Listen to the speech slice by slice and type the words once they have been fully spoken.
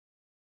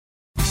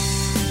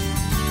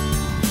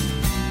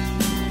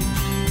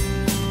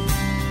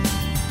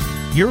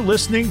You're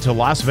listening to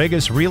Las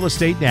Vegas Real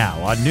Estate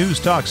Now on News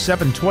Talk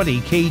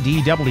 720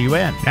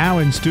 KDWN. Now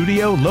in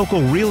studio,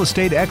 local real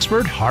estate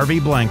expert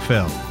Harvey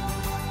Blankfeld.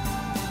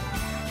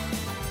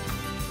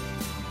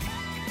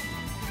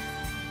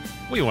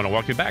 We want to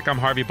welcome you back. I'm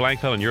Harvey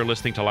Blankfeld, and you're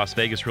listening to Las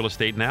Vegas Real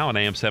Estate Now on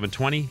AM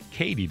 720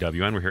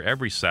 KDWN. We're here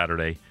every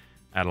Saturday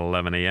at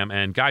 11 a.m.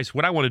 And guys,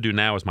 what I want to do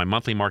now is my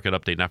monthly market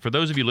update. Now, for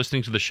those of you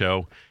listening to the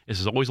show, this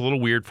is always a little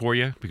weird for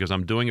you because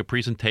I'm doing a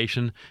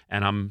presentation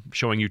and I'm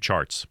showing you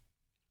charts.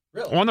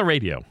 Really? On the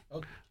radio.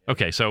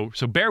 Okay, so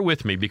bear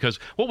with me because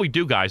what we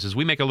do, guys, is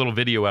we make a little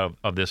video out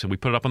of this and we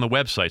put it up on the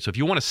website. So if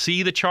you want to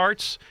see the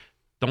charts,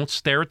 don't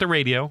stare at the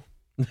radio.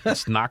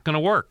 It's not going to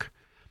work.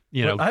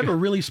 You know, I have a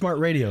really smart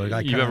radio.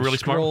 You have a really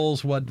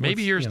scrolls smart.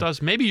 Maybe yours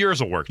does. Maybe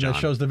yours will work, John. It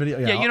shows the video.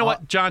 Yeah, you know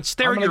what, John?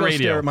 Stare at your radio.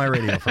 Stare at my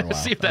radio for a while.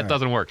 See if that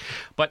doesn't work.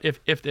 But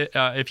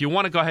if you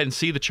want to go ahead and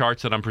see the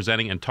charts that I'm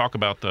presenting and talk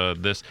about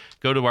this,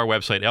 go to our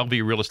website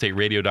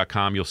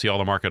lvrealestateradio.com. You'll see all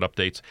the market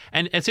updates,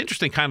 and it's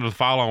interesting kind of to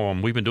follow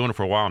them. We've been doing it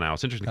for a while now.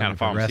 It's interesting to kind of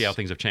follow and see how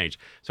things have changed.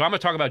 So I'm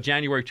going to talk about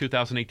January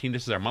 2018.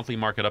 This is our monthly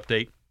market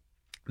update.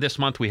 This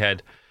month we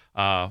had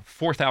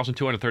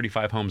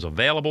 4,235 homes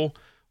available.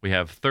 We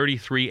have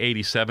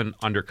 3,387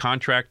 under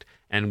contract,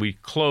 and we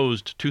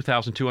closed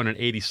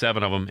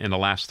 2,287 of them in the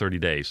last 30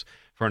 days.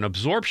 For an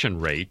absorption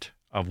rate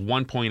of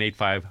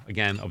 1.85,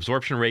 again,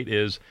 absorption rate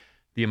is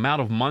the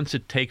amount of months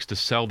it takes to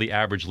sell the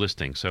average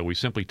listing. So we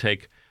simply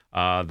take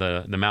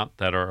the amount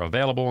that are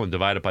available and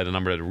divide it by the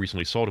number that are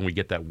recently sold, and we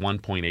get that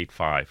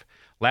 1.85.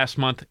 Last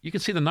month, you can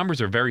see the numbers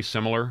are very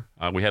similar.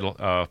 We had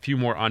a few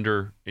more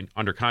under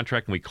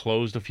contract, and we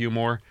closed a few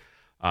more.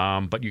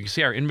 But you can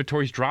see our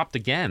inventory's dropped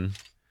again.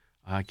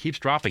 Keeps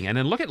dropping. And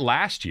then look at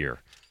last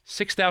year,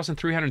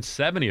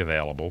 6,370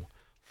 available,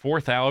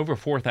 over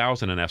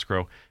 4,000 in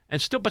escrow,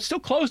 and still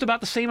closed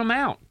about the same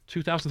amount,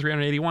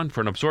 2,381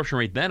 for an absorption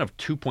rate then of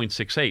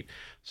 2.68.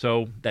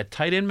 So that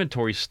tight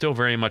inventory is still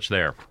very much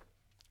there.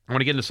 I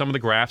want to get into some of the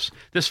graphs.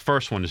 This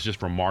first one is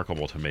just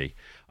remarkable to me.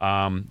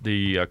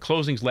 The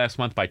closings last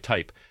month by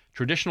type.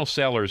 Traditional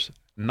sellers,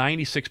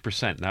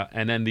 96%. Now,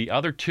 and then the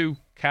other two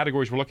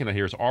categories we're looking at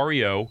here is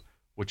REO,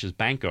 which is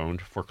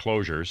bank-owned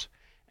foreclosures,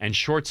 and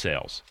short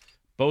sales,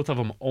 both of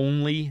them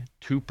only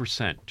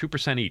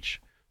 2% each.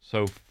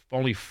 So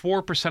only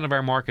 4% of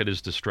our market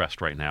is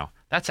distressed right now.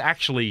 That's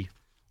actually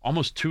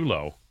almost too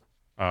low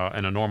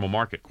in a normal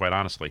market, quite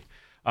honestly.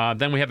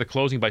 Then we have the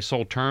closing by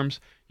sold terms.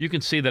 You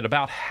can see that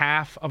about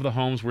half of the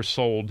homes were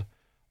sold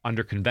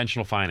under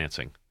conventional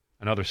financing.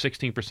 Another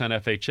 16%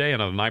 FHA,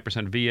 another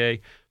 9%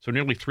 VA. So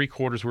nearly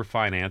 3/4 were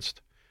financed.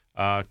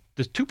 The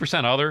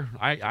 2% other,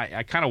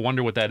 I kind of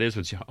wonder what that is.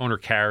 If it's owner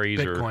carries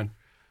or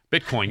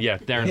Bitcoin, yeah.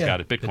 Darren's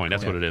got it. Bitcoin,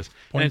 that's what it is.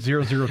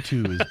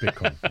 0.002 is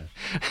Bitcoin.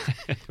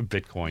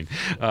 Bitcoin.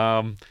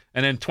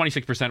 And then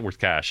 26% was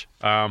cash.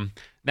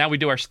 Now we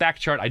do our stack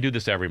chart. I do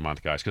this every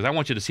month, guys, because I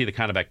want you to see the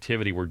kind of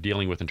activity we're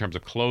dealing with in terms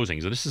of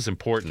closings. And this is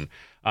important.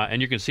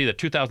 And you can see that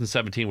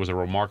 2017 was a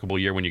remarkable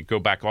year when you go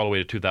back all the way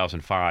to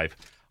 2005.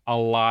 A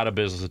lot of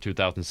business in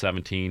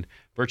 2017.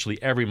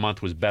 Virtually every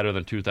month was better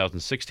than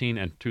 2016,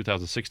 and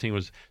 2016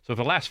 was... So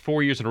for the last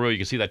 4 years in a row, you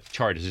can see that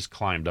chart has just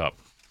climbed up.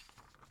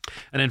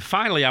 And then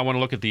finally, I want to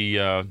look at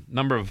the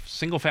number of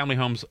single-family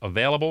homes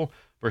available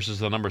versus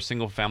the number of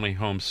single-family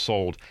homes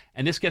sold.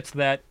 And this gets to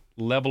that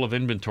level of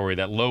inventory,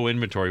 that low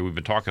inventory we've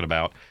been talking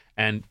about.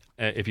 And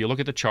if you look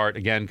at the chart,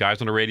 again,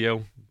 guys on the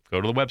radio,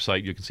 go to the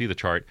website. You can see the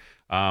chart.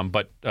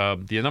 But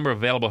the number of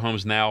available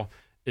homes now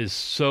is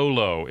so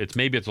low.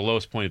 Maybe it's the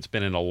lowest point it's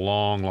been in a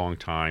long, long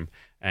time.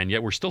 And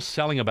yet we're still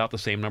selling about the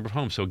same number of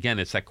homes. So, again,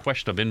 it's that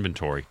question of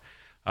inventory.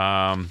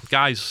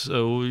 Guys,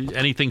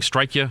 anything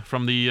strike you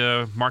from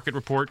the market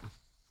report?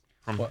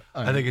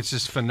 I think it's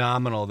just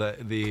phenomenal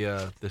that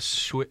the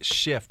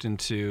shift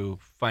into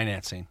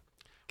financing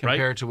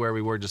compared to where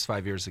we were just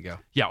 5 years ago.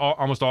 Yeah,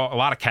 a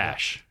lot of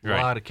cash. A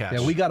lot of cash.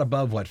 Yeah, we got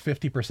above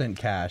 50%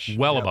 cash.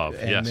 Well above,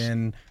 and yes. And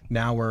then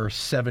now we're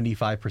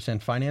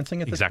 75%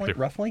 financing at this point,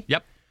 roughly.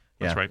 Yep.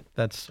 That's right.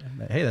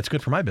 That's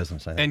good for my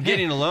business, I think. And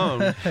getting a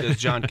loan, as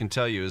John can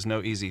tell you, is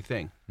no easy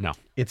thing. No.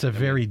 It's a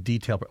very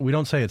detailed... We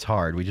don't say it's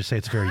hard. We just say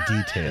it's very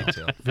detailed.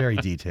 Very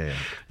detailed.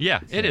 Yeah,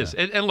 it is.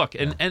 And look,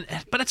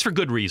 but it's for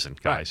good reason,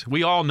 guys. Right.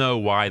 We all know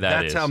why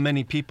that is. That's how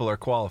many people are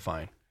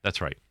qualifying. That's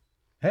right.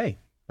 Hey,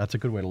 that's a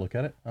good way to look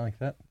at it. I like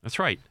that. That's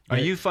right. Are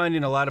you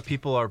finding a lot of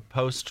people are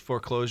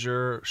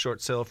post-foreclosure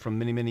short sale from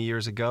many, many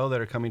years ago that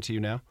are coming to you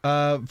now?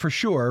 For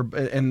sure.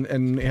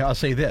 And I'll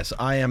say this.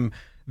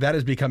 That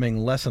is becoming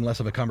less and less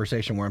of a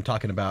conversation where I'm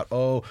talking about,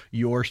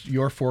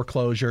 your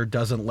foreclosure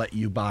doesn't let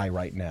you buy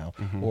right now,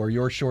 or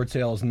your short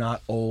sale is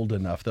not old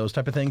enough, those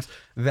type of things.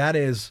 That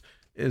is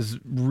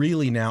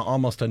really now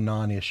almost a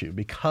non-issue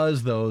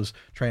because those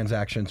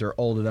transactions are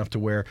old enough to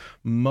where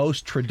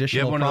most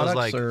traditional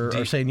products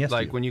are saying yes to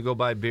you. Like when you go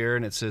buy beer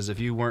and it says if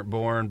you weren't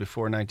born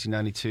before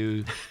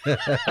 1992,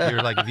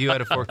 you're like if you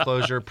had a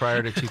foreclosure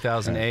prior to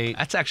 2008.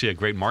 That's actually a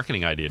great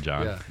marketing idea,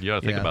 John. Yeah. You ought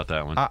to think about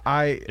that one.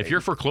 If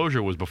your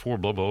foreclosure was before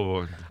blah, blah,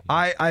 blah.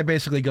 I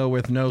basically go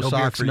with no beer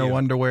socks, for no you.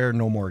 underwear,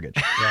 no mortgage.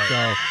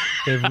 So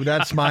if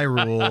that's my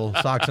rule.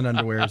 Socks and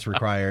underwear is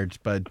required,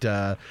 but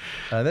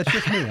that's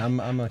just me.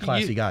 I'm a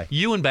classy guy.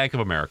 You and Bank of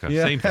America,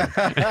 Yeah. same thing.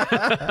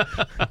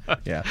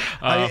 Yeah,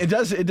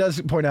 it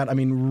does point out. I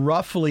mean,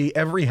 roughly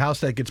every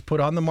house that gets put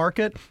on the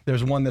market,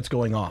 there's one that's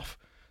going off.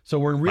 So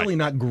we're really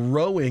not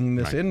growing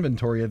this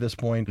inventory at this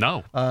point.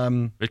 No,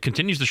 it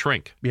continues to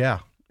shrink. Yeah,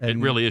 It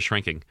really is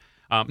shrinking.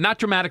 Not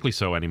dramatically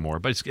so anymore,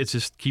 but it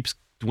just keeps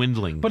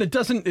dwindling. But it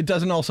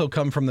doesn't also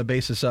come from the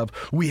basis of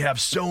we have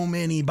so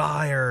many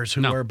buyers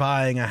who are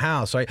buying a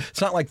house, right?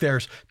 It's not like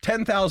there's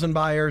 10,000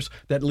 buyers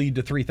that lead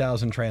to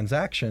 3,000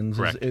 transactions.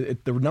 Correct.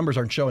 The numbers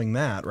aren't showing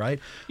that,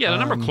 right? Yeah, the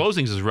number of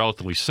closings is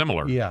relatively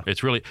similar. Yeah.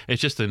 It's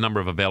just the number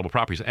of available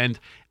properties. And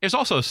there's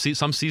also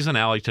some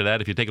seasonality to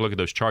that. If you take a look at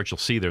those charts, you'll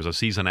see there's a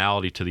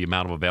seasonality to the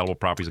amount of available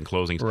properties and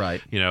closings.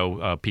 Right.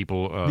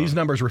 People... These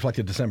numbers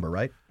reflected December,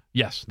 right?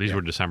 Yes, these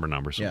were December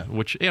numbers, Yeah.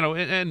 which,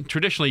 and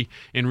traditionally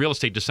in real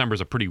estate, December is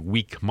a pretty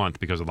weak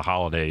month because of the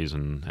holidays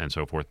and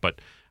so forth.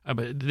 But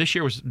this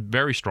year was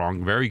very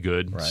strong, very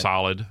good,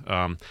 solid.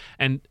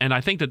 And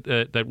I think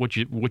that what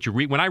you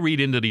read, when I read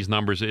into these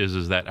numbers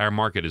is that our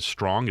market is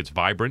strong, it's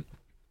vibrant,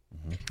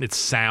 it's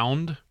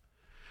sound.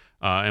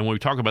 And when we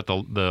talk about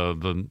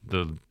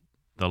the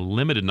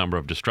limited number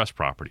of distressed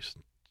properties,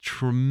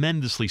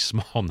 tremendously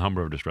small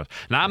number of distress.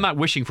 Now, I'm not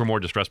wishing for more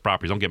distressed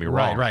properties. Don't get me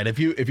wrong. Right. If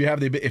you have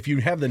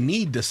the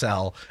need to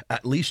sell,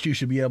 at least you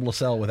should be able to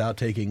sell without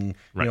taking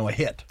a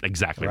hit.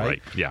 Exactly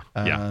right.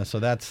 Yeah. So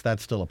that's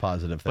still a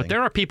positive thing. But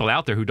there are people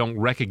out there who don't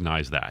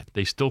recognize that.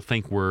 They still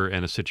think we're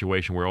in a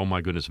situation where, oh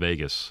my goodness,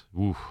 Vegas.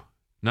 Ooh.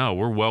 No,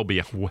 we're well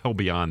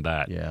beyond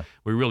that. Yeah.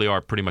 We really are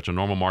pretty much a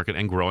normal market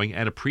and growing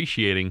and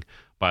appreciating,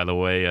 by the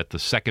way, at the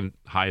second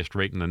highest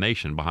rate in the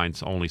nation behind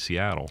only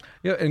Seattle.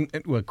 Yeah, and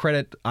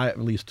credit, at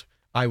least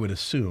I would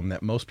assume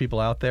that most people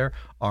out there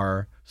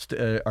are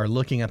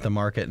looking at the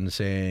market and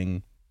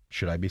saying,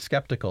 should I be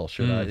skeptical?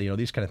 Should I,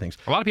 these kind of things.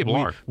 A lot of people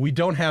are. We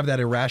don't have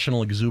that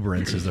irrational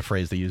exuberance, is the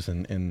phrase they use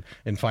in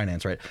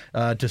finance, right?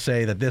 To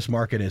say that this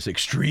market is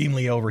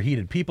extremely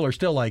overheated. People are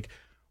still like,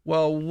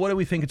 well, what do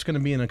we think it's going to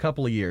be in a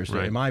couple of years?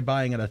 Right. Am I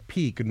buying at a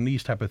peak and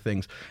these type of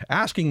things?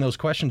 Asking those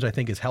questions, I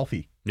think, is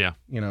healthy. Yeah.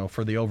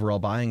 For the overall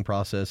buying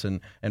process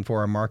and for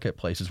our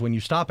marketplaces. When you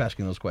stop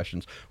asking those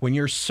questions, when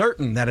you're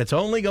certain that it's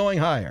only going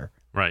higher,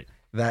 right,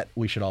 that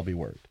we should all be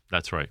worried.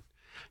 That's right.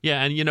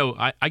 Yeah, and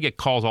I get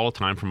calls all the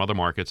time from other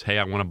markets. Hey,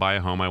 I want to buy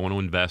a home. I want to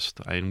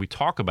invest. And we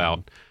talk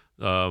about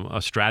a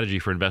strategy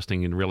for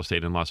investing in real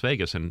estate in Las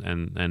Vegas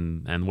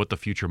and what the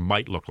future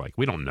might look like.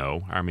 We don't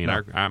know. I mean,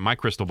 my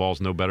crystal ball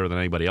is no better than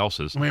anybody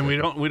else's. I mean, we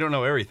don't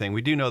know everything.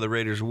 We do know the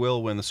Raiders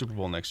will win the Super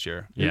Bowl next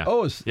year. Yeah.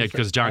 Oh,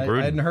 because John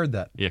Gruden. I hadn't heard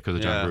that. Yeah, because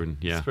of John Gruden.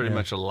 Yeah. It's pretty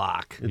much a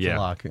lock. It's a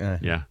lock.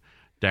 Yeah.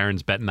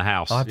 Darren's betting the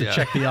house. I'll have to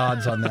check the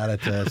odds on that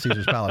at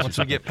Caesar's Palace. Once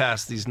we get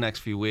past these next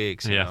few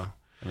weeks, you know,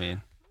 I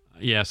mean.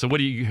 Yeah. So who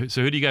do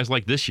you guys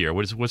like this year?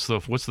 What's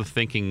the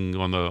thinking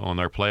on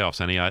their playoffs?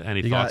 Any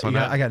thoughts on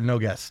that? I got no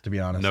guess, to be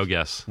honest. No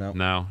guess.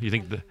 No. You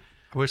think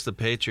I wish the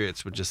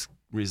Patriots would just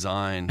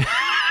resign.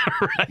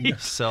 Right?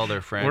 Sell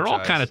their franchise. We're all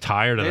kind of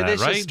tired of Maybe that,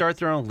 they right? should start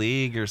their own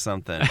league or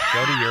something.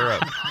 Go to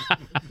Europe.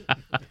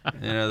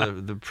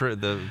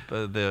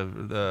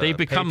 They've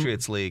become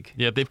Patriots League.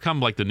 Yeah, they've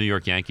become like the New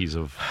York Yankees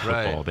of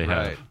football.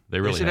 Right. They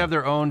really should have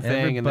their own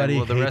thing, Everybody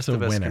and then the rest hates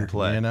of a us winner, can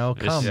play.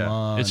 Come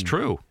on. It's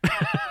true.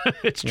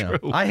 It's true.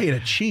 I hate a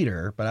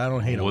cheater, but I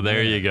don't hate a winner. Well,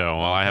 there you go.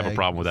 Well, I have a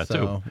problem with that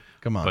too.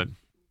 Come on. But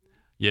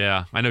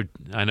yeah, I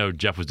know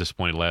Jeff was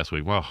disappointed last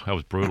week. Wow, that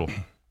was brutal.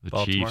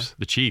 The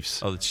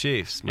Chiefs. Oh, the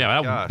Chiefs.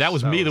 Yeah, that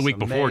was me the week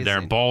before there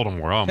in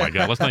Baltimore. Oh my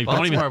God, let's not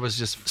Baltimore was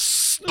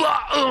just.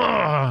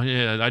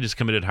 Yeah, I just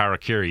committed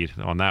harakiri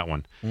on that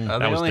one. They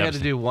only had to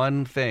do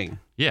one thing.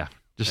 Yeah,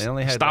 just They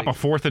only had, stop a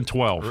 4th and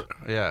 12.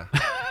 Yeah.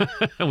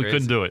 And we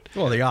couldn't do it.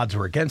 Well, the odds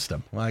were against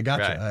them. Well, I got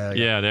Right.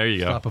 you. Yeah, there you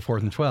go. Stop a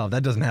 4th and 12.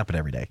 That doesn't happen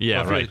every day. Yeah,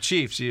 Well, if you're right. the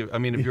Chiefs,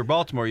 if you're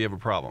Baltimore, you have a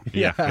problem.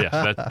 Yeah,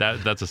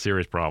 that's a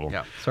serious problem.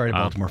 Yeah. Sorry to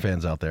Baltimore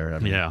fans out there. I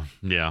mean,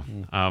 Yeah.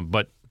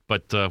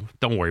 But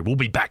don't worry, we'll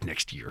be back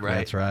next year. Right.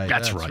 That's right.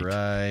 That's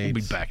right. We'll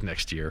be back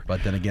next year.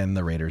 But then again,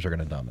 the Raiders are going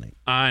to dominate.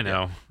 I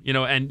know.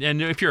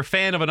 And if you're a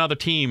fan of another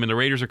team and the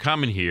Raiders are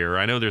coming here,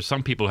 I know there's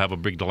some people who have a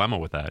big dilemma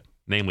with that,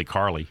 namely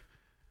Carly.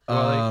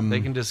 Well, they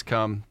can just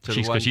come to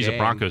the one Because she's a game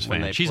Broncos when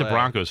fan. they She's a play.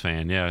 Broncos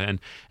fan, yeah.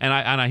 And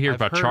I hear I've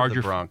about heard Charger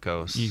of the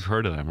Broncos. You've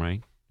heard of them,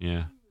 right?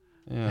 Yeah.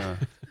 Yeah.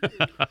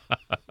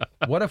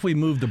 What if we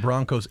move the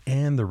Broncos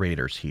and the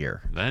Raiders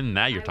here? Then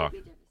now you're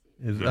talking.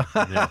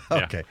 Yeah.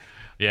 Okay.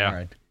 Yeah. All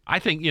right. I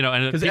think,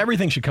 Because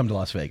everything should come to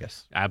Las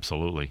Vegas.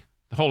 absolutely.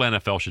 The whole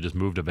NFL should just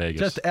move to Vegas.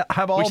 Just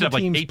have all We the should have,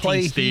 like, teams 18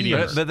 play stadiums.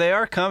 here. But they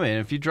are coming.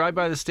 If you drive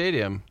by the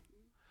stadium,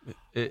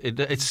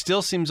 it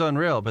still seems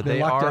unreal, but They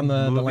they locked are on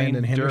the moving land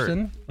in dirt.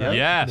 Henderson. Yeah. right?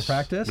 Yes. The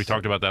practice. We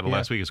talked about that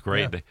last week. It's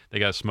great. Yeah. They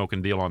got a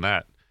smoking deal on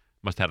that.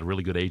 Must have had a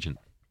really good agent.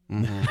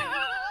 Mm-hmm.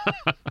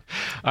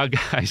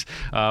 Guys,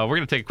 we're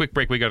going to take a quick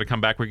break. We got to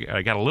come back.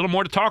 I got a little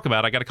more to talk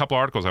about. I got a couple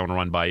articles I want to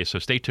run by you, so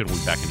stay tuned. We'll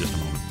be back in just a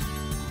moment.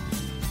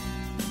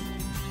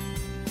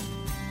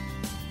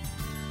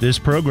 This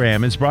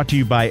program is brought to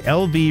you by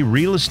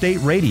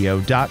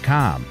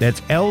lvrealestateradio.com.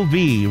 That's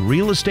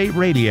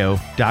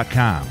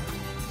lvrealestateradio.com.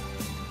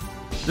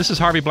 This is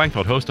Harvey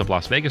Blankfeld, host of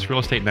Las Vegas Real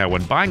Estate Now.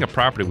 When buying a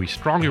property, we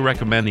strongly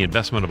recommend the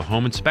investment of a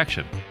home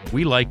inspection.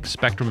 We like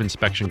Spectrum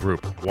Inspection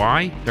Group.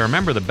 Why? They're a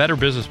member of the Better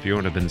Business Bureau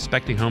and have been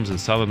inspecting homes in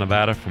Southern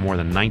Nevada for more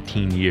than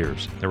 19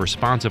 years. They're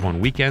responsive on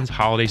weekends,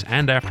 holidays,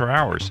 and after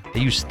hours. They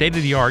use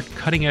state-of-the-art,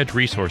 cutting-edge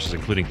resources,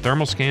 including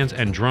thermal scans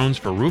and drones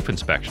for roof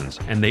inspections,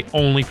 and they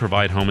only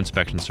provide home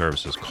inspection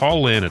services.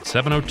 Call in at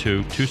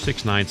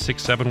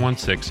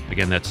 702-269-6716.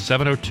 Again, that's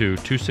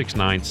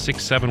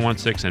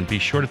 702-269-6716, and be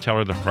sure to tell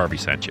her that Harvey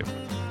sent you.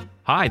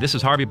 Hi, this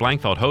is Harvey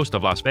Blankfeld, host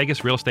of Las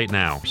Vegas Real Estate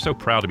Now. We're so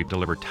proud to be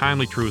delivered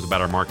timely truths about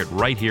our market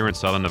right here in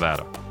Southern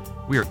Nevada.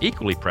 We are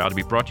equally proud to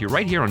be brought to you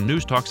right here on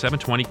News Talk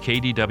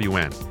 720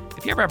 KDWN.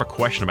 If you ever have a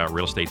question about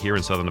real estate here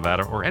in Southern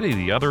Nevada or any of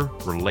the other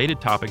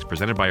related topics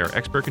presented by our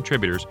expert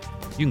contributors,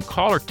 you can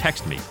call or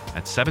text me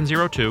at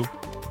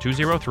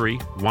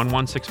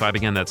 702-203-1165.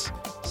 Again, that's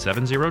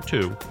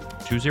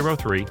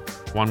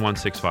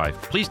 702-203-1165.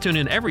 Please tune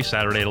in every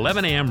Saturday at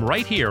 11 a.m.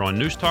 right here on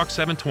News Talk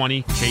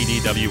 720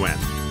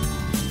 KDWN.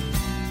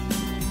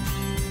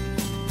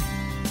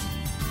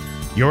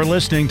 You're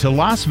listening to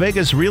Las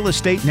Vegas Real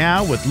Estate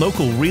Now with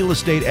local real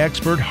estate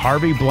expert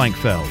Harvey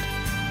Blankfeld.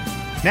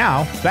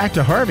 Now, back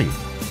to Harvey.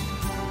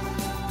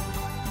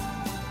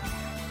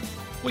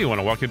 We want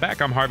to welcome you back.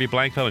 I'm Harvey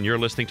Blankfeld, and you're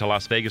listening to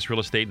Las Vegas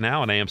Real Estate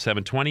Now on AM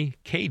 720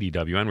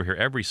 KDWN. We're here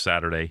every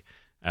Saturday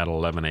at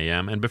 11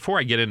 a.m. And before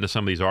I get into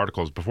some of these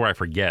articles, before I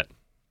forget,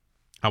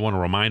 I want to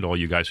remind all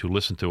you guys who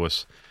listen to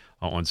us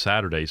on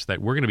Saturdays that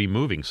we're going to be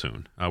moving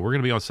soon. We're going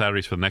to be on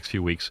Saturdays for the next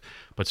few weeks,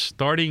 but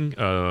starting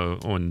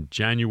on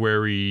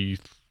January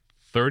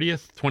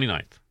 30th,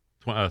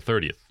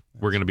 30th,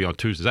 we're going to be on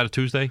Tuesday. Is that a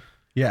Tuesday?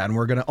 Yeah, and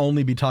we're going to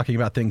only be talking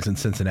about things in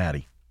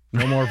Cincinnati.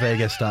 No more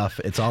Vegas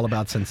stuff. It's all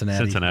about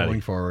Cincinnati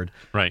going forward.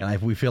 Right.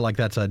 And we feel like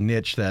that's a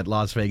niche that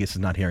Las Vegas is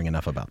not hearing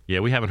enough about.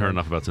 Yeah, we haven't heard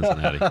enough about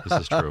Cincinnati. This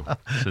is true.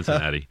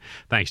 Cincinnati.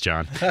 Thanks,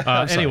 John.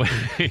 Anyway,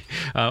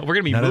 we're going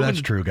to be None moving. of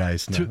that's true,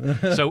 guys.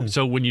 No.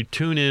 So when you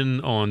tune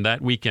in on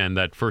that weekend,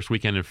 that first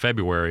weekend in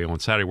February on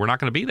Saturday, we're not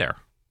going to be there.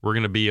 We're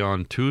going to be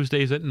on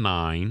Tuesdays at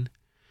 9,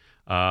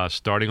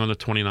 starting on the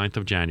 29th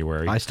of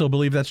January. I still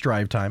believe that's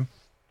drive time.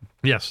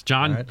 Yes,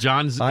 John. Right.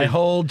 John's. I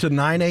hold to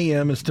 9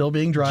 a.m. is still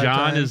being drive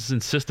time. John is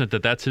insistent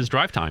that that's his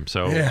drive time.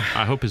 So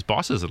I hope his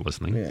boss isn't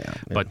listening. Yeah.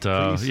 But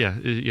so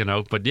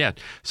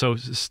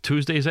it's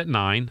Tuesdays at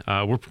 9.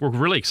 We're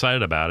really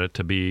excited about it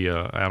to be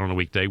out on a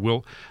weekday.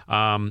 We'll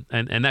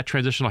and that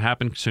transition will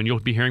happen soon. You'll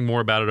be hearing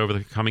more about it over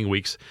the coming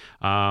weeks.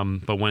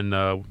 But when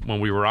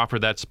we were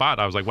offered that spot,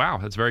 I was like, wow,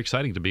 that's very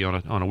exciting to be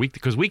on a week,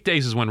 because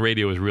weekdays is when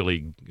radio is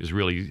really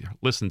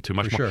listened to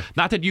much more. Sure.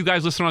 Not that you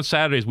guys listen on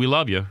Saturdays. We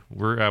love you.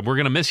 We're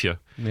going to miss you.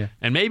 Yeah.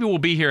 And maybe we'll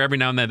be here every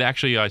now and then.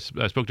 Actually, I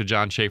spoke to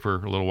John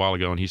Schaefer a little while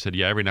ago, and he said,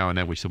 yeah, every now and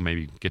then we still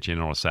maybe get you in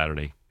on a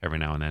Saturday every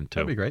now and then, too.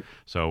 That'd be great.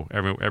 So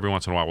every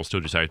once in a while we'll still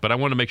do Saturdays. But I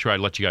wanted to make sure I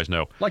let you guys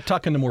know. Like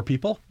talking to more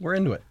people. We're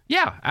into it.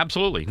 Yeah,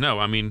 absolutely. No,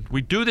 I mean,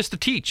 we do this to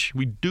teach.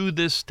 We do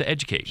this to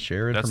educate.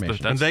 Share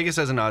information. And Vegas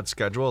has an odd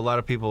schedule. A lot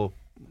of people,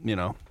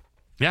 yeah,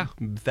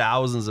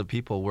 thousands of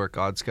people work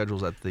odd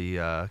schedules at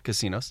the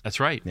casinos. That's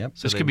right. Yep.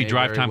 So this could be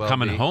drive time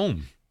coming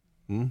home.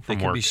 They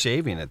could be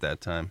shaving at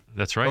that time.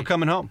 That's right. Or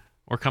coming home.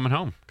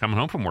 Coming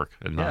home from work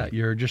at 9. Yeah,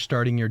 you're just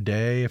starting your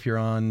day if you're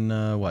on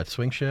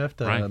swing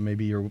shift. Right.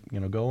 Maybe you're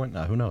going.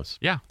 Who knows?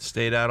 Yeah.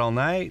 Stayed out all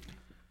night.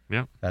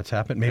 Yeah. That's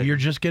happened. Maybe you're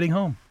just getting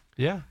home.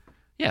 Yeah.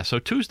 Yeah. So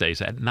Tuesdays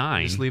at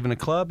 9. Just leaving a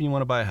club. You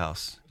want to buy a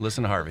house.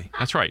 Listen to Harvey.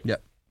 That's right.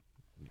 Yep.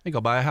 I think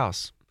I'll buy a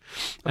house.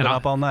 I've And been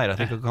up all night. I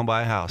think I'll come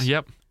buy a house.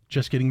 Yep.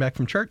 Just getting back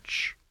from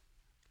church.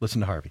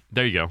 Listen to Harvey.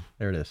 There you go.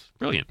 There it is.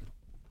 Brilliant.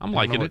 I'm I don't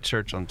liking know it. what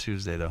church on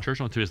Tuesday, though. Church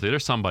on Tuesday.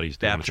 There's somebody's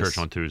doing a Baptist. church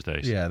on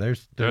Tuesdays. Yeah, They're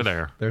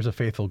there. There's a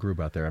faithful group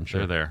out there, I'm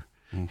sure. They're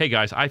there. Hey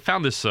guys, I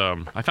found this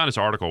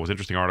article. It was an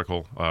interesting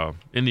article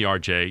in the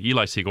RJ.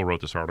 Eli Siegel wrote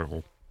this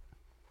article.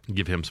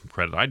 Give him some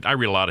credit. I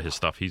read a lot of his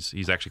stuff.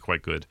 He's actually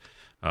quite good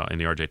in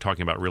the RJ,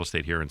 talking about real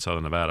estate here in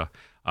Southern Nevada.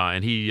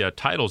 And he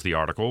titles the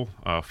article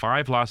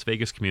 5 Las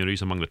Vegas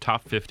communities among the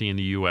top 50 in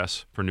the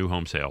U.S. for new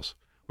home sales.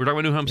 We were talking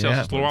about new home sales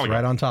just a little while ago.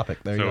 Right on topic.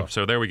 There you go.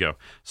 So there we go.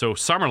 So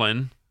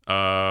Summerlin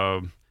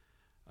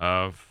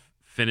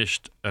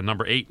finished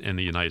number 8 in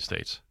the United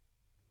States.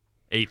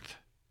 8th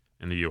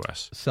in the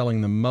U.S. Selling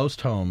the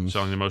most homes.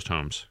 Selling the most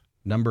homes.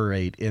 Number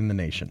 8 in the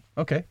nation.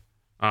 Okay.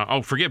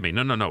 Forgive me.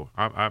 No.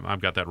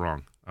 I've got that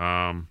wrong.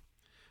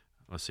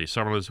 Let's see.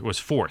 Summerlin was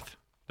 4th.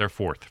 They're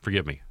 4th.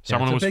 Forgive me.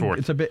 Summerlin was 4th.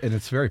 It's a bit, and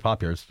it's very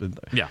popular.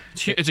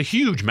 It's a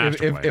huge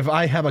master plan. If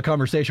I have a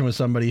conversation with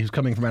somebody who's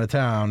coming from out of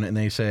town and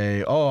they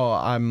say, "Oh,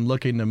 I'm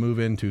looking to move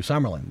into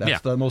Summerlin,"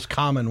 that's the most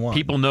common one.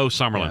 People know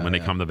Summerlin when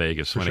they come to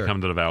Vegas. When sure. they come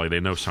to the Valley, they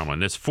know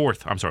Summerlin. It's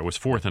 4th. I'm sorry, it was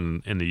 4th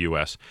in the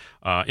U.S.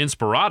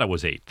 Inspirada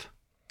was 8th.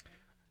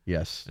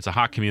 Yes. It's a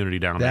hot community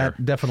down there.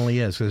 That definitely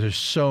is, because there's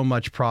so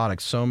much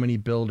product, so many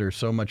builders,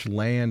 so much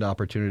land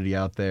opportunity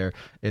out there.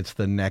 It's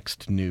the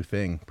next new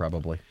thing,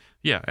 probably.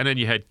 Yeah, and then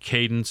you had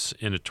Cadence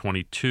in at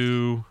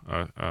 22.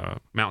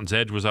 Mountain's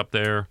Edge was up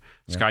there.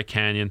 Sky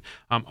Canyon.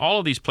 All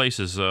of these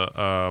places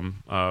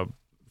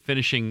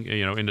finishing,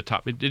 in the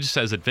top. It just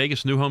says that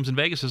Vegas new homes in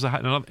Vegas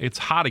it's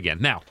hot again.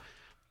 Now,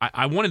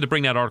 I wanted to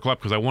bring that article up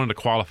because I wanted to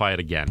qualify it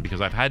again,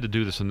 because I've had to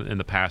do this in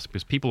the past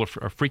because people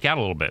are freak out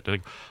a little bit. They're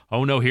like,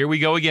 oh no, here we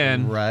go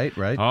again. Right.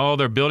 Oh,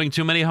 they're building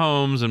too many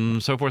homes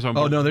and so forth.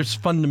 Oh no, there's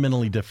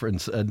fundamentally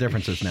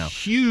differences now.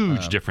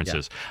 Huge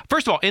differences. Yeah.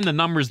 First of all, in the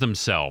numbers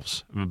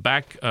themselves.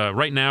 Back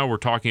right now, we're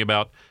talking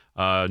about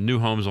new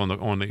homes on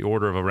the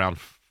order of around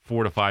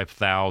 4,000 to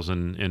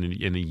 5,000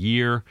 in a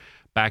year.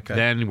 Back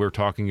then, we're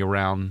talking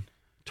around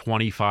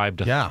 25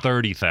 to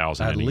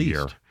 30,000 in a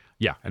year.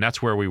 Yeah, and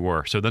that's where we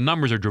were. So the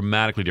numbers are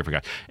dramatically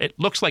different, guys. It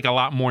looks like a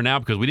lot more now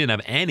because we didn't have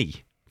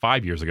any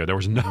 5 years ago. There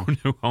was no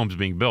new homes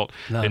being built.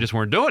 No. They just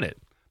weren't doing it.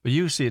 But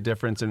you see a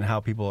difference in how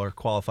people are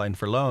qualifying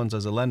for loans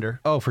as a lender.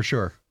 Oh, for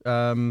sure.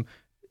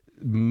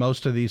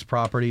 Most of these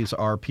properties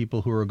are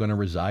people who are going to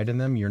reside in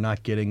them. You're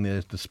not getting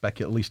the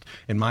at least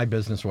in my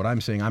business, what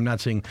I'm seeing, I'm not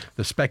seeing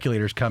the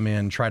speculators come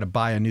in, try to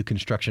buy a new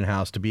construction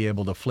house to be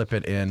able to flip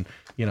it in,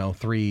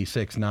 3,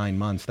 6, 9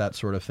 months, that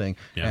sort of thing,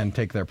 and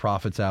take their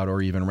profits out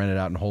or even rent it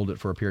out and hold it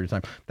for a period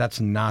of time. That's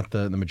not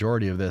the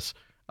majority of this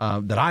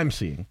that I'm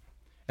seeing.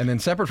 And then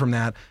separate from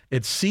that,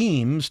 it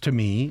seems to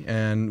me,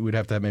 and we'd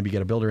have to maybe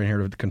get a builder in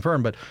here to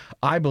confirm, but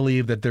I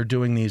believe that they're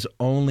doing these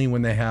only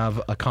when they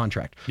have a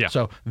contract. Yeah.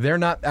 So they're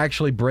not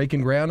actually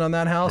breaking ground on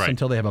that house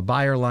until they have a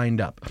buyer lined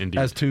up. Indeed.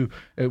 As to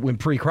when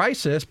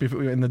pre-crisis,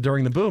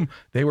 during the boom,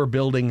 they were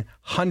building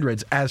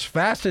hundreds as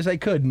fast as they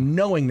could,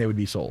 knowing they would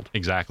be sold.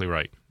 Exactly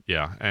right.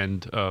 Yeah,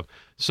 and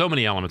so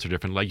many elements are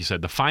different. Like you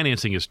said, the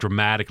financing is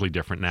dramatically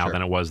different now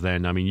than it was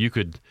then. I mean, you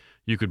could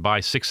buy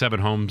 6, 7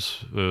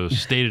 homes,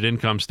 stated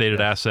income,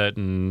 stated asset,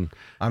 and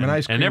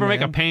never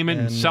make a payment,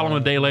 and sell them a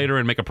day later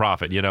and make a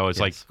profit. It's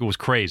like it was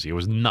crazy. It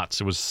was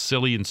nuts. It was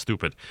silly and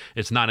stupid.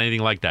 It's not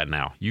anything like that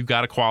now. You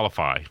got to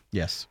qualify.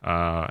 Yes.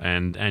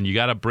 And you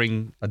got to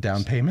bring a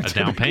down payment.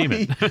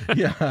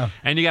 Yeah.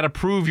 And you got to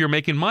prove you're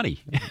making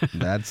money.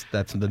 That's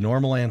the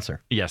normal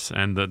answer. Yes,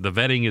 and the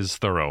vetting is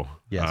thorough.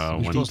 Yes.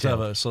 You're supposed to have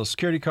a Social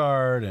Security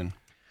card and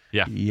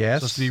yes, it's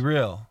supposed to be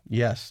real.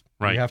 Yes.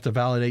 Right. You have to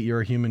validate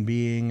you're a human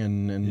being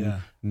and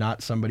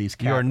not somebody's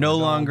cat. You are no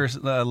longer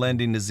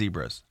lending to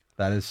zebras.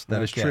 That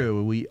is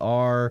true. We've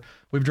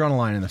drawn a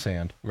line in the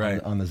sand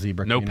on the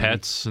zebra. No community.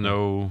 Pets,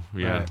 no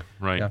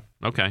right. Yeah.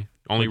 Okay.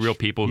 Only real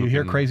people who you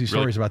hear crazy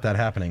stories about that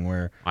happening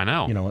where I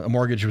know. A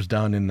mortgage was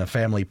done in the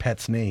family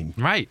pet's name.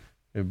 Right.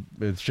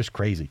 It's just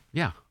crazy.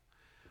 Yeah.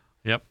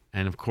 Yep.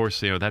 And of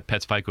course, that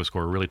pet's FICO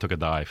score really took a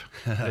dive.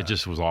 It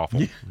just was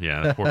awful.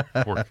 Yeah.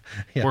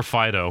 Poor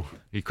Fido.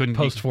 He couldn't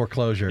post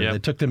foreclosure.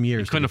 It took them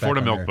years. He couldn't afford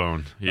a milk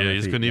bone. Yeah,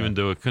 he couldn't even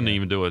do it. Couldn't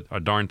even do a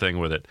darn thing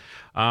with it.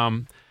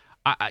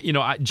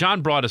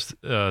 John brought us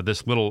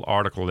this little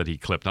article that he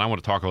clipped, and I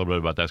want to talk a little bit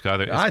about that.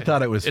 I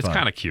thought it was. It's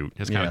kind of cute.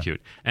 It's kind of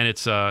cute, and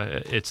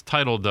it's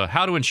titled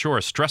 "How to Ensure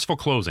a Stressful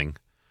Closing,"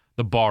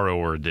 the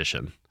Borrower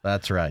Edition.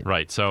 That's right.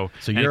 Right. So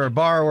you're a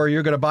borrower,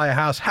 you're going to buy a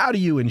house. How do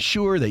you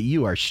ensure that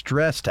you are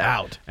stressed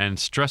out? And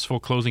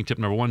stressful closing tip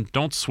number 1,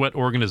 don't sweat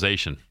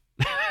organization.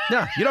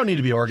 No, you don't need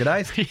to be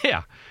organized.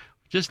 Yeah.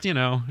 Just, it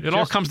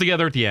all comes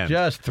together at the end.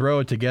 Just throw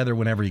it together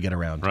whenever you get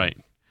around to it. Right.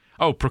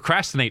 Oh,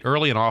 procrastinate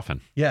early and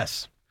often.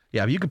 Yes.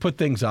 Yeah, you could put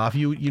things off.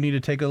 You need to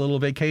take a little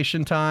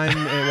vacation time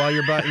while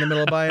you're in the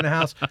middle of buying a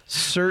house.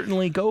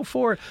 Certainly go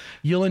for it.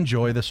 You'll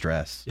enjoy the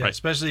stress. Yeah,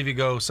 especially if you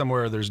go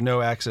somewhere where there's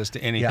no access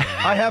to anything.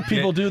 Yeah, I have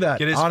people do that.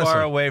 Get as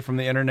far away from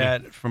the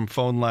internet, from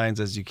phone lines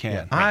as you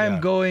can. Yeah.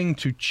 I'm going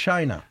to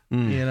China,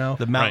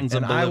 the mountains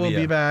of Bolivia. I will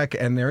be back,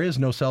 and there is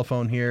no cell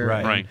phone here.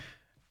 Right.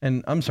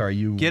 And I'm sorry,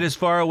 you... Get as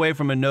far away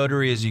from a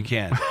notary as you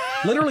can.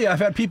 Literally, I've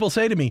had people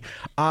say to me,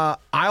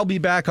 I'll be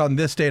back on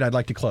this date. I'd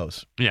like to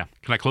close. Yeah.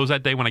 Can I close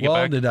that day when I get back?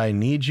 Well, did I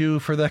need you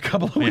for the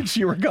couple of weeks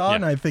you were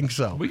gone? Yeah. I think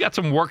so. We got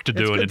some work to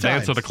do in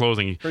advance of the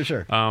closing. For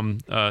sure.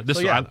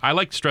 I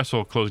like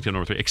stressful closing tip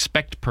number 3.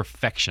 Expect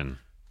perfection.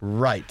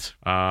 Right.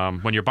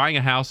 When you're buying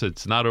a house,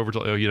 it's not over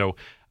till,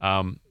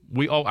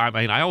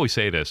 I always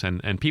say this,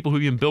 and people who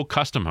even build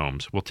custom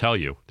homes will tell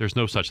you there's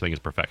no such thing as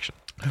perfection.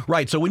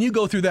 Right. So when you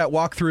go through that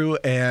walkthrough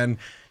and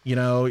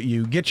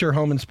you get your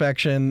home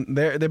inspection,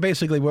 they're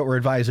basically what we're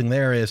advising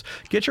there is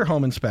get your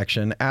home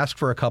inspection, ask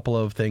for a couple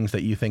of things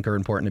that you think are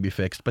important to be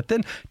fixed, but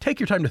then take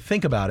your time to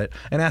think about it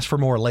and ask for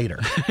more later.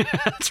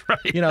 That's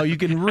right. You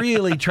can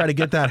really try to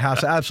get that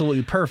house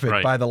absolutely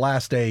perfect by the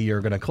last day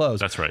you're going to close.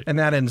 That's right. And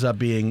that ends up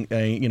being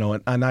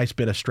a nice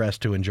bit of stress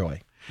to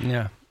enjoy.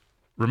 Yeah.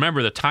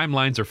 Remember, the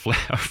timelines are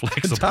flexible.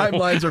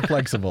 Timelines are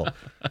flexible.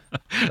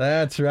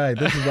 That's right.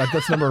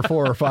 That's number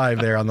 4 or 5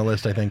 there on the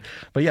list, I think.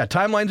 But yeah,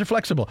 timelines are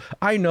flexible.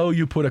 I know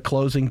you put a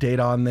closing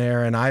date on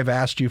there, and I've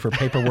asked you for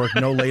paperwork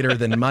no later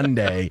than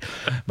Monday.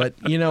 But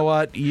you know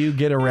what? You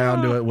get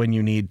around to it when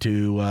you need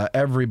to.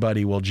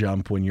 Everybody will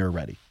jump when you're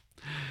ready.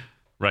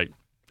 Right.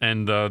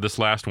 And this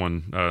last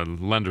one,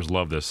 lenders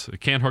love this.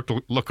 It can't hurt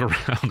to look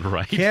around,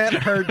 right? Can't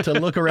hurt to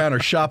look around or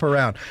shop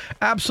around.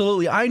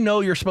 Absolutely. I know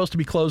you're supposed to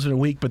be closed in a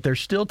week, but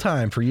there's still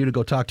time for you to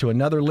go talk to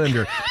another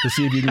lender to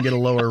see if you can get a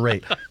lower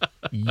rate.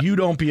 You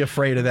don't be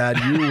afraid of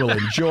that. You will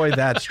enjoy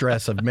that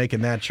stress of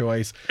making that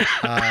choice.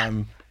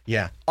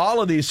 Yeah,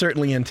 all of these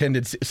certainly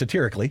intended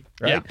satirically,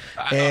 right?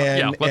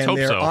 Yeah, let's hope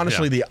they're so.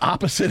 honestly the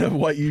opposite of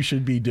what you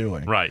should be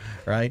doing. Right.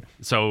 Right?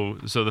 So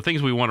the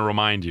things we want to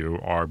remind you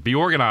are be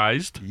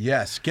organized.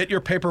 Yes, get your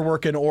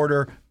paperwork in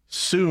order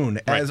soon,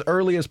 as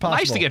early as possible.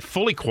 Nice to get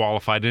fully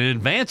qualified in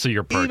advance of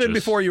your purchase. Even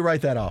before you write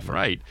that offer.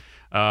 Right.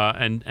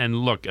 And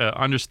look,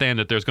 understand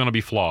that there's going to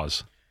be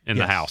flaws in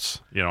the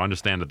house.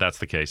 Understand that that's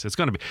the case. It's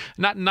going to be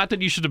not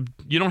that you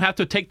don't have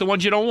to take the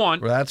ones you don't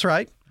want. Well, that's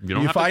right. You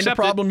don't have to find a accept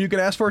problem, you can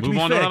ask for it to be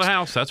Move fixed. on to another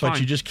house. That's but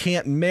fine. you just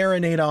can't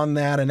marinate on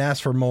that and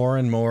ask for more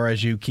and more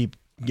as you keep,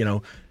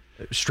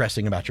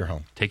 stressing about your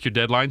home. Take your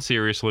deadline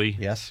seriously.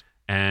 Yes.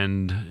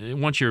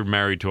 And once you're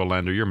married to a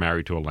lender, you're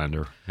married to a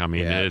lender. I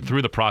mean,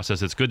 through the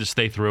process, it's good to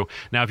stay through.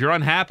 Now, if you're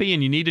unhappy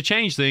and you need to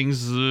change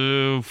things,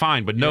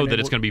 fine. But know that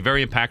it's going to be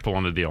very impactful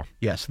on the deal.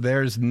 Yes.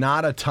 There's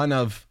not a ton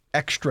of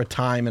extra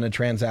time in a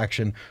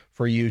transaction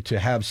for you to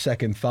have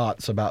second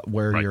thoughts about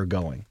where you're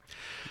going.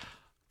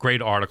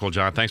 Great article,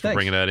 John. Thanks for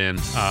bringing that in.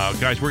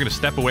 Guys, we're going to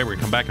step away. We're going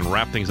to come back and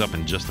wrap things up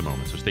in just a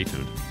moment, so stay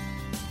tuned.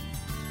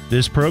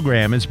 This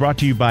program is brought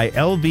to you by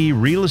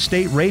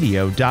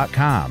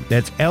LVRealEstateRadio.com.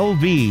 That's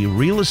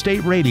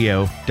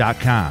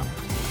LVRealEstateRadio.com.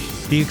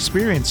 The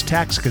experienced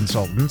tax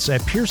consultants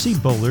at Piercy,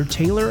 Bowler,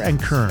 Taylor, and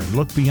Kern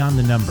look beyond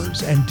the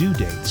numbers and due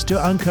dates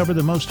to uncover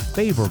the most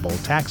favorable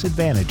tax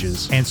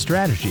advantages and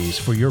strategies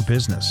for your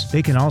business.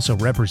 They can also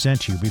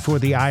represent you before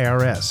the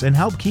IRS and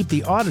help keep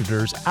the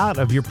auditors out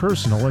of your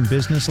personal and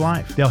business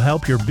life. They'll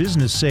help your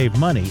business save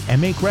money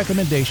and make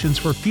recommendations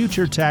for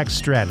future tax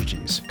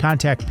strategies.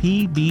 Contact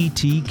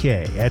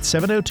PBTK at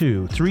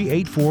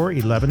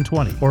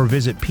 702-384-1120 or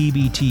visit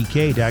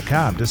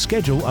pbtk.com to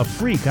schedule a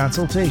free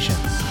consultation.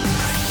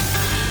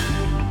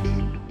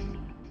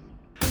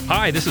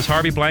 Hi, this is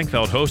Harvey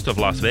Blankfeld, host of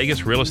Las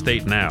Vegas Real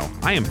Estate Now.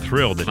 I am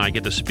thrilled that I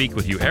get to speak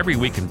with you every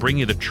week and bring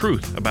you the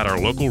truth about our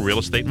local real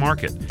estate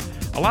market.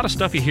 A lot of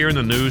stuff you hear in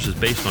the news is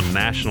based on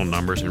national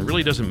numbers and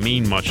really doesn't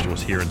mean much to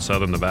us here in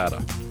Southern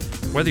Nevada.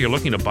 Whether you're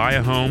looking to buy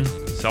a home,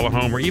 sell a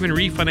home, or even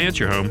refinance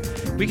your home,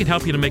 we can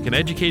help you to make an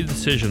educated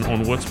decision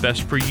on what's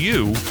best for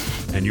you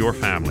and your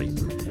family.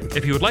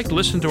 If you would like to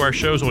listen to our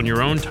shows on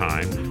your own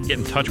time, get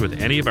in touch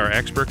with any of our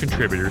expert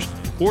contributors,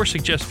 or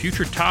suggest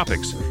future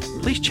topics,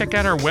 please check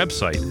out our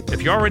website.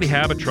 If you already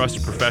have a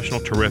trusted professional,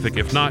 terrific.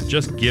 If not,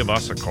 just give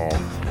us a call.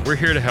 We're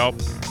here to help.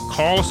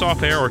 Call us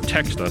off air or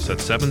text us at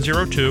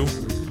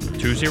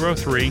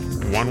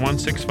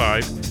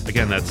 702-203-1165.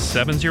 Again, that's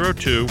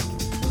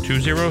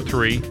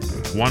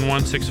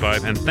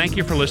 702-203-1165. And thank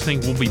you for listening.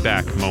 We'll be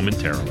back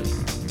momentarily.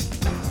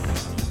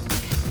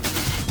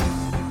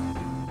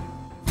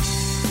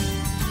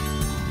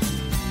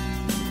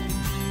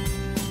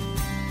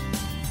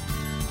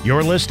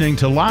 You're listening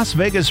to Las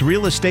Vegas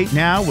Real Estate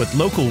Now with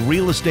local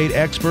real estate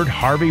expert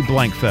Harvey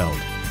Blankfeld.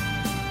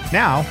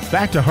 Now,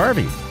 back to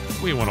Harvey.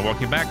 We want to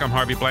welcome you back. I'm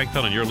Harvey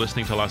Blankfeld, and you're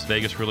listening to Las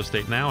Vegas Real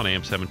Estate Now on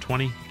AM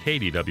 720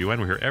 KDWN.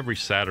 We're here every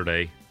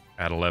Saturday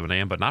at 11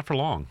 a.m., but not for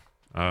long.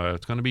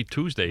 It's going to be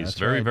Tuesdays That's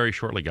very, right. very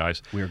shortly,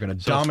 guys. We are going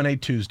to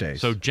dominate Tuesdays.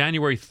 So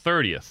January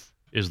 30th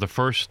is the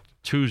first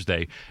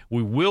Tuesday.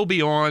 We will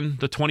be on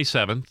the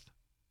 27th,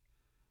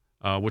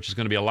 which is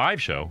going to be a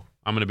live show.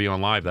 I'm going to be on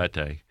live that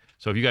day.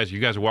 So if you guys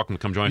are welcome to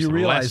come join us. You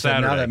realize last that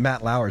Saturday. now that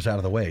Matt Lauer's out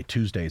of the way,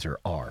 Tuesdays are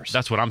ours.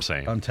 That's what I'm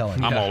saying. I'm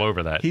telling you. I'm all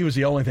over that. He was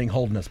the only thing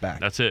holding us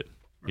back. That's it.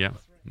 Yeah.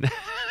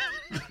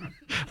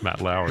 Matt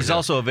Lauer. He's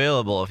also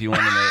available if you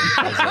want him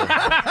as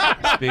a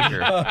speaker.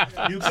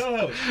 You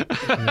go.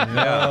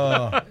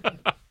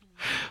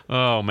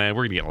 Oh, man,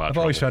 we're going to get a lot of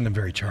I've always trouble. found him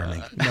very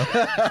charming.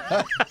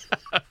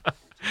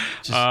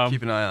 Just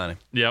keep an eye on him.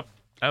 Yep.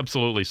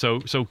 Absolutely. So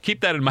keep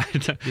that in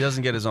mind. He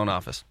doesn't get his own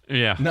office.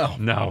 Yeah.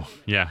 No.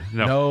 Yeah.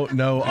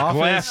 No office.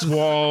 Glass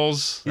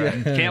walls.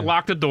 Can't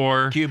lock the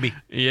door. QB.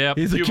 Yep.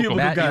 He's a cubicle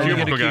Matt, guy. you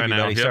Cubicle get a guy QB,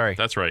 now. buddy. Yep, Sorry.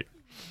 that's right.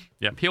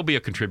 Yep. He'll be a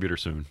contributor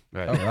soon.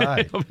 Right. All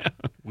right.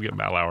 We'll get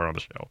Matt Lauer on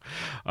the show.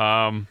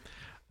 I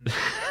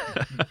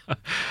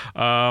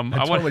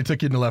totally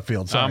took you into left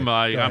field.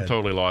 Sorry. I'm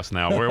totally lost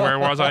now. Where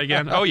was I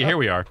again? Oh, yeah, here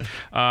we are.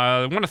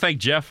 I want to thank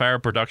Jeff, our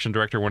production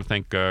director. I want to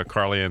thank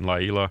Carly and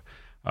Laila.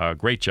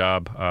 Great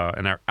job.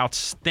 And our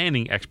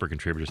outstanding expert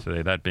contributors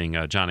today, that being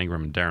John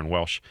Ingram and Darren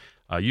Welsh.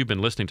 You've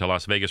been listening to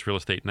Las Vegas Real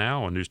Estate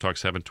Now on News Talk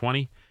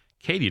 720.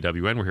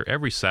 KDWN. We're here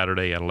every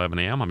Saturday at 11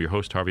 a.m. I'm your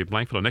host, Harvey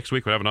Blankfeld. Next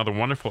week, we'll have another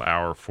wonderful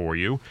hour for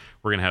you.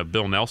 We're going to have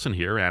Bill Nelson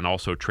here and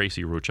also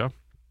Tracy Rucha.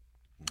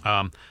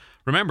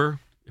 Remember,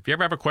 if you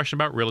ever have a question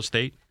about real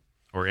estate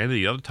or any of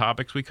the other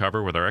topics we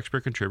cover with our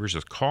expert contributors,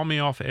 just call me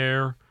off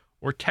air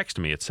or text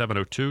me at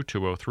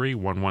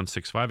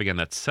 702-203-1165. Again,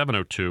 that's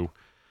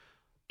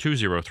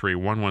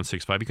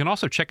 702-203-1165. You can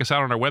also check us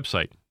out on our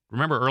website.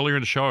 Remember earlier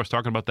in the show, I was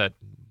talking about that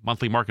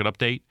monthly market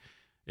update.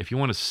 If you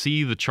want to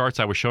see the charts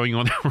I was showing you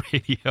on the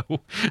radio,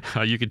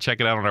 you can check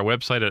it out on our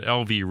website at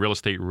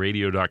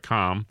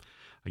lvrealestateradio.com.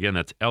 Again,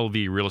 that's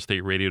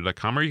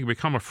lvrealestateradio.com, or you can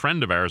become a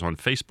friend of ours on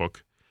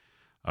Facebook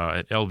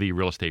at LV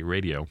Real Estate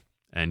Radio,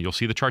 and you'll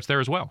see the charts there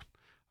as well.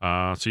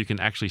 So you can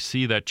actually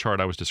see that chart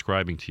I was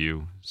describing to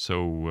you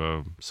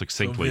so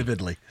succinctly. So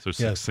vividly. So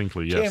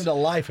succinctly, yes. Came to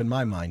life in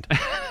my mind.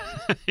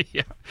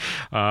 Yeah.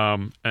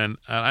 And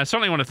I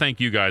certainly want to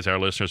thank you guys, our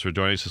listeners, for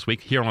joining us this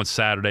week here on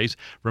Saturdays.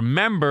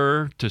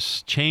 Remember to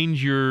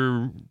change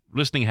your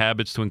listening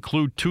habits to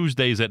include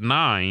Tuesdays at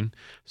 9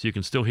 so you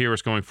can still hear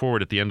us going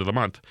forward at the end of the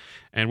month.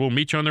 And we'll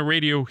meet you on the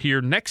radio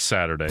here next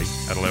Saturday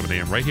at 11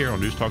 a.m. right here on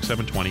News Talk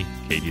 720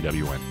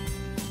 KDWN.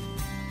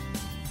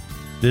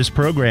 This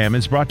program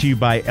is brought to you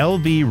by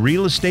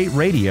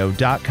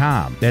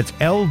lvrealestateradio.com. That's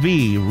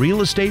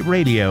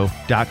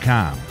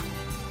lvrealestateradio.com.